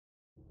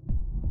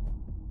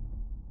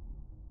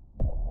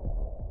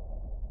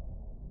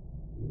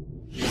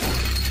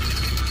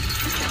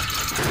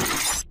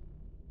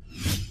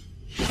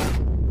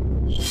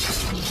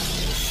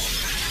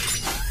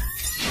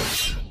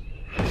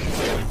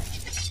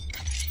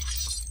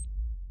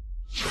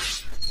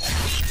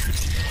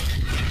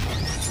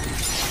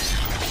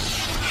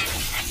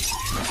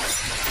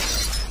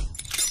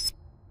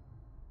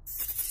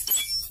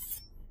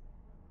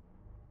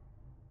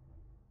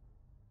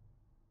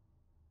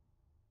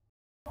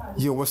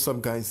Yo, what's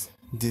up guys?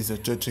 This is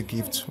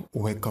Ochoochogift.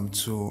 Welcome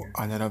to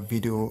another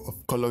video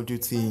of Call of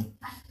Duty.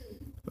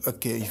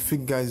 Okay, if you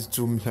guys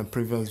do my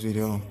previous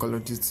video on Call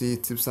of Duty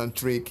tips and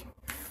trick,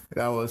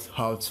 that was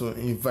how to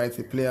invite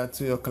a player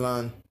to your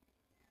clan.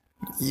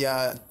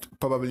 Yeah,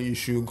 probably you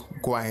should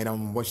go ahead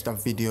and watch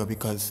that video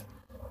because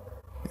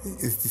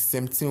it's the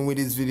same thing with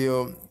this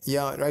video.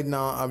 Yeah, right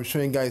now I'm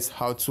showing guys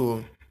how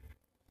to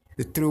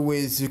the 3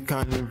 ways you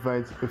can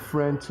invite a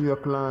friend to your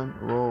clan.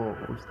 Whoa,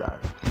 what's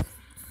that?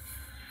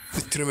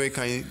 The 3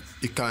 ways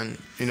you can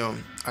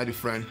add a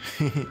friend.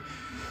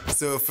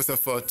 So first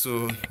of all,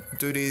 to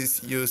do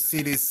this, you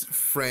see this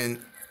friend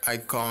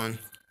icon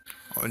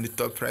on the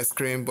top right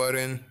screen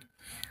button.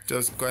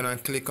 Just go ahead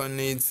and click on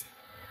it.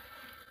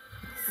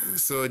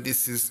 So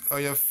this is all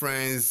your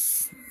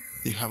friends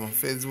you have on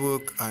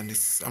Facebook, and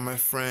this are my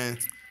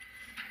friends.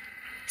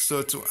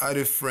 So to add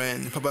a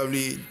friend,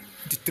 probably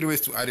the 3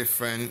 ways to add a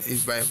friend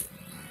is by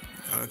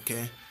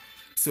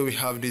so we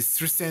have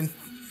this recent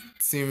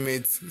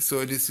teammates.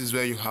 So this is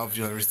where you have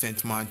your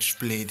recent match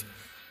played,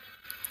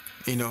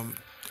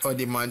 or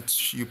the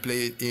match you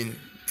played in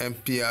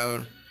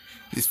MPL.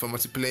 This for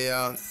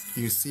multiplayer.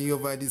 You see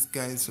over these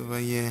guys over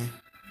here,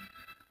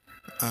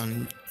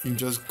 and you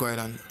just go ahead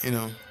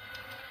and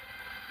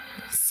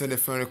send a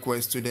friend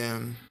request to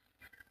them,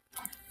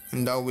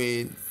 and that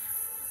way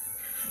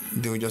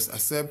they will just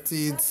accept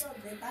it.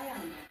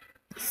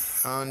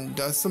 And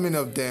there's so many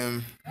of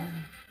them.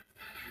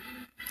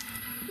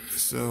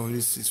 So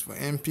this is for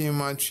MP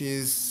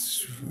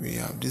matches. We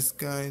have this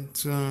guy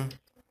too.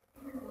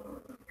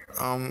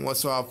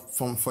 Also have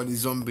for the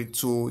zombie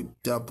too.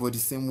 They are both the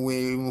same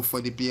way. Even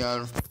for the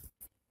BR,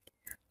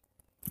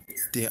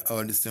 they are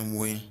all the same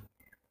way.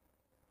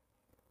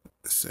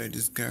 So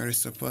this guy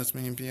supports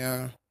me in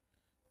BR.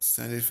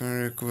 Send a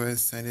friend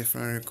request. Send a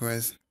friend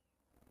request.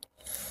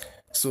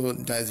 So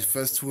that is the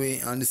first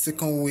way, and the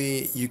second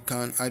way you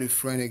can add a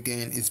friend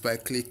again is by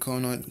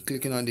clicking on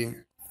the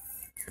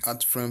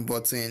add friend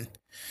button.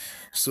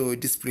 So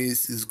this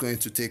place is going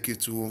to take you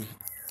to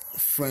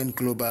friend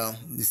global.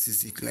 This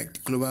is like the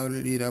global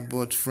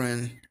leaderboard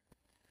friend,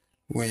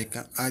 where you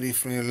can add a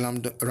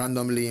friend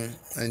randomly,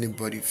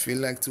 anybody feel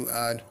like to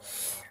add,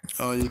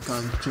 or you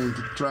can change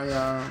the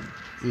trial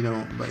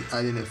by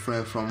adding a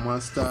friend from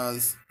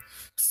masters.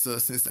 So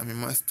since I'm in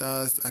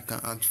masters, I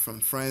can add from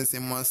friends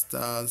in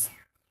masters.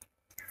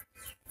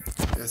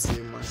 Let's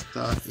say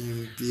master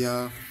in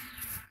beer.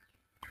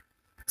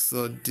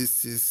 So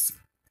this is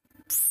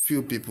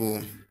few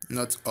people,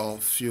 not all,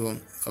 few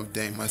of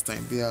them master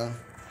in beer.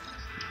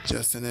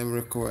 Just send them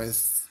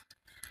request.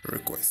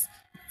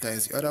 That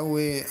is the other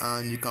way,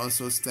 and you can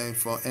also stand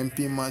for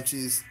MP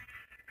matches.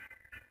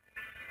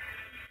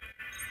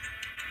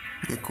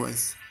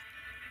 Request.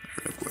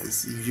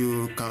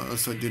 You can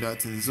also do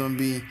that in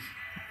zombie,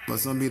 but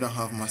zombie don't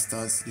have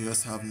masters. You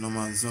just have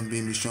normal zombie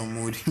mission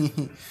mode.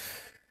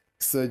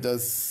 So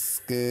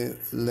just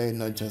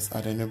not just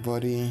add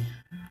anybody,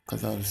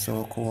 because that was so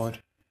awkward.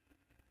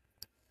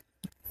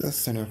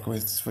 Just send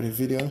requests for the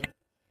video.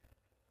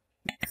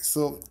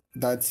 So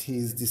that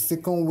is the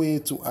second way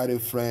to add a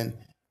friend.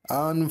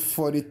 And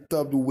for the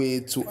third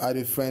way to add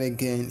a friend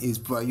again is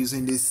by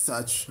using this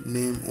search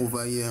name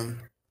over here.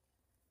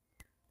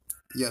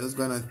 Yeah, just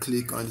go ahead and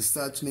click on the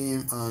search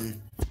name,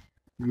 and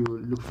you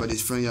look for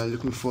this friend you're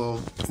looking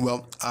for.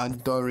 Well, I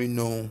don't already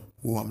know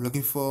who I'm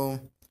looking for,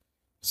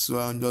 so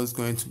I'm just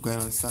going to go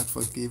ahead and search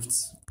for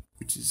gifts,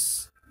 which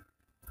is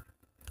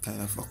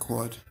kind of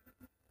awkward.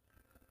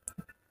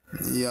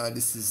 Yeah,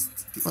 this is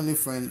the only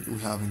friend we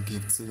have in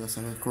gifts, so just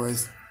a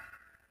request.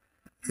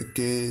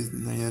 Okay,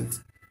 not yet.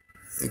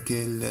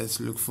 Okay, let's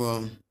look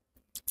for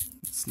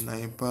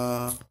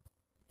Sniper.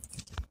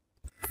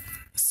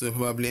 So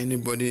probably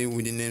anybody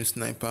with the name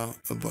Sniper.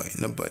 Oh boy,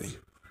 nobody.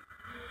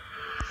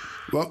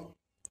 Well,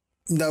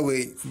 that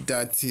way,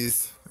 that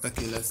is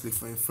okay. Let's look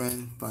for a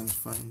friend.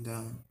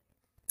 Pathfinder.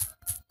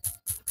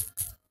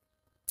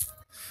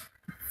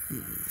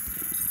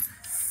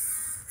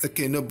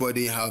 Okay,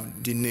 nobody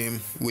have the name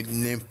with the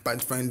name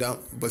Pathfinder,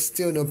 but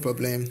still no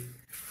problem.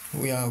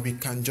 We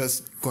can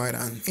just go ahead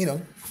and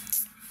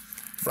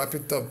wrap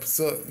it up.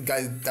 So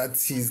guys, that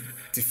is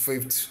the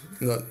fifth,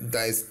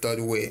 that is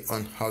third way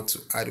on how to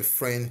add a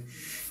friend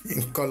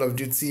in Call of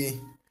Duty.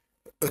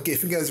 Okay,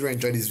 if you guys really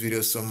enjoyed this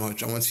video so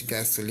much, I want you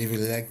guys to leave a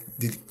like,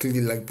 click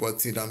the like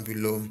button down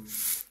below,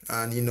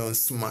 and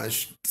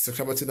smash the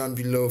subscribe button down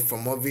below for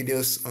more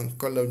videos on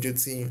Call of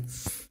Duty.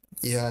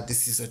 Yeah,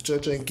 this is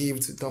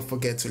Ochoochogift. Don't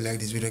forget to like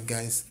this video,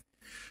 guys.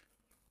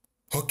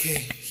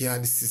 Okay, yeah,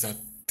 this is our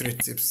 3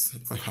 tips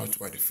on how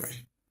to add a friend.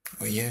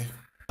 Oh yeah.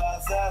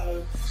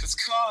 It's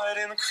caught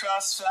in the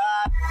crossfire.